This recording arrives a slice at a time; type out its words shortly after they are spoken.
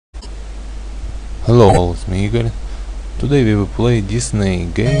Hello, it's me Igor. Today we will play Disney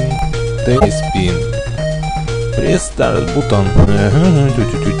game Talespin. Press start button.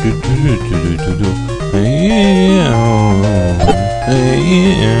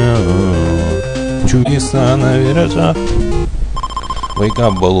 Чудеса на виражах. Wake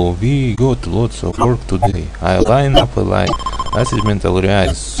up, Baloo. We got lots of work today. I line up a line. Mental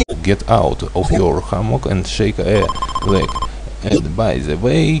realize. Get out of your hammock and shake a leg. And by the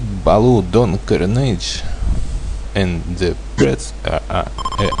way, Baloo, don't carnage. And the press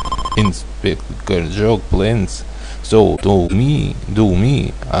Inspector Joke plans. So do me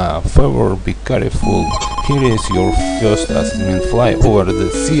a favor, be careful. Here is your first assignment. Fly over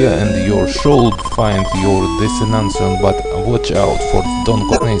the sea and you should find your destination, but watch out for Don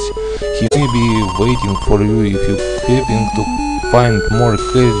Cornelius. He may be waiting for you. If you hoping to find more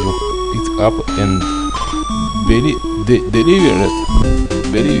cash, you pick up and deliver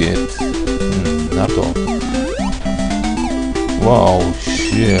it. Not all. Wow,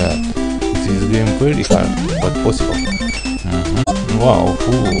 shit. This game very hard, but possible. Wow,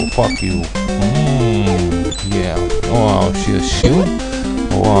 fuck you. Yeah. Wow, she's shield.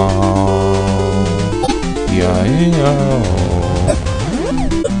 Wow. Yeah.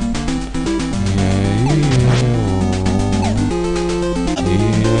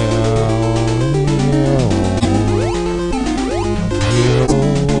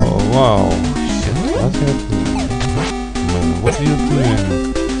 Wow. Shit, what's happening? Man, what are you doing?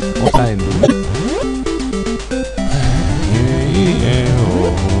 What I do?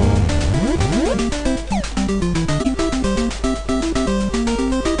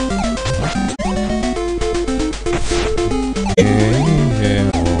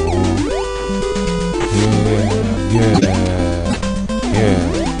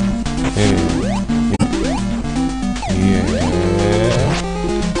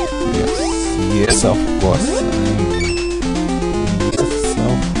 Yes, of course. Yes,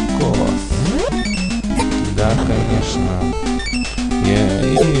 of course. Да, конечно.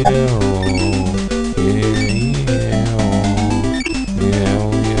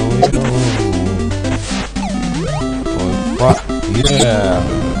 Ой, fuck. Yeah.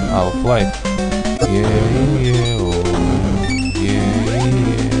 I'll fly.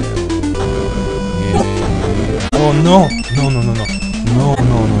 Oh no! No,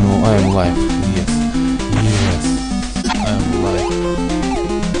 I am alive. Yes, I am alive.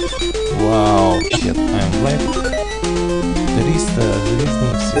 Wow, shit, I am alive. 300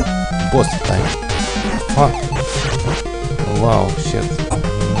 железницы. Boss time. Fuck. Wow, shit.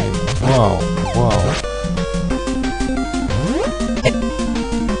 Wow.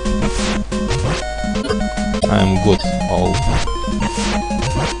 I'm good. All.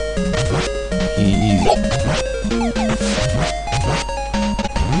 Easy.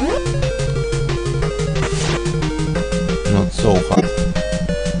 Not so hard.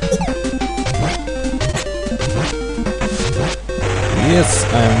 Yes,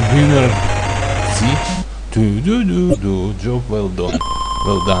 I'm winner. See? Do. Job well done.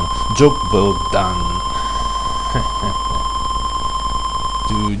 Job well done.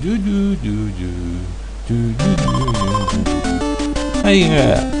 Hey,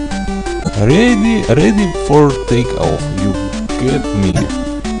 ready for takeoff. You get me.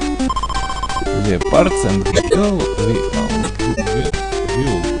 The parts and vehicle will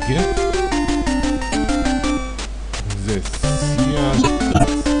get the seat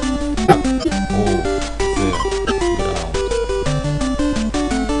of the ground.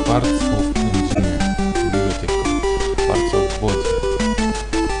 Parts of engine, bibliotheca, parts of body,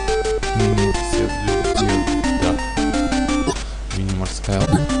 мини-морская,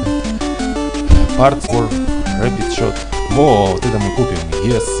 parts for rapid shot. Во, вот это мы купим.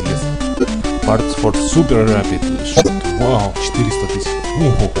 Yes. Parts for super rapid shot. Вау, 400 тысяч.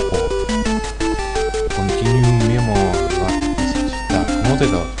 Continue memo 20 тысяч. Так, ну вот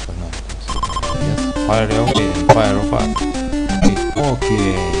это вот. Yes. Fire away and fire fast.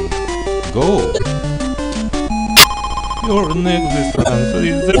 Okay. Go. Your next destination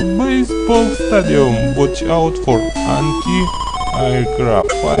is the baseball stadium. Watch out for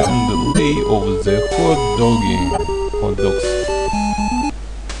anti-aircraft fire and the lay of the hot dogs.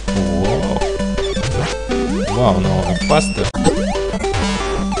 Wow, now I'm faster.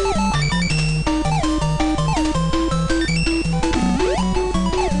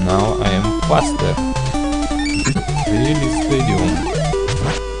 Now I am faster. Really stadium.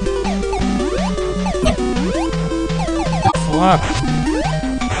 Fuck.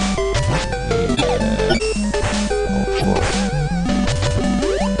 Yes, of course.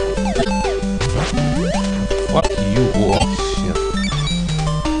 Fuck you, oh shit.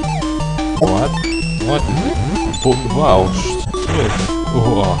 What? What is it? Wow, sweat.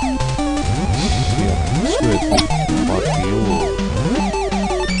 Oh. Sweat. Fuck you.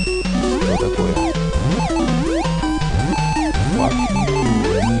 Что такое? Fuck you,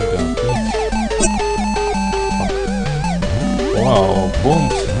 nigga. Fuck. Wow,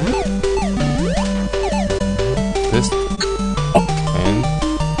 bombs. Test. And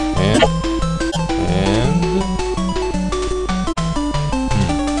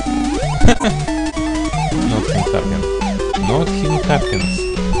Nothing happens.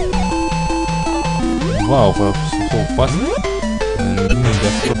 Wow, so fast. Nigga,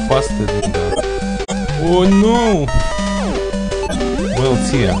 so fast. Oh no! Well,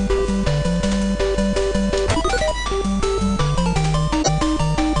 see ya.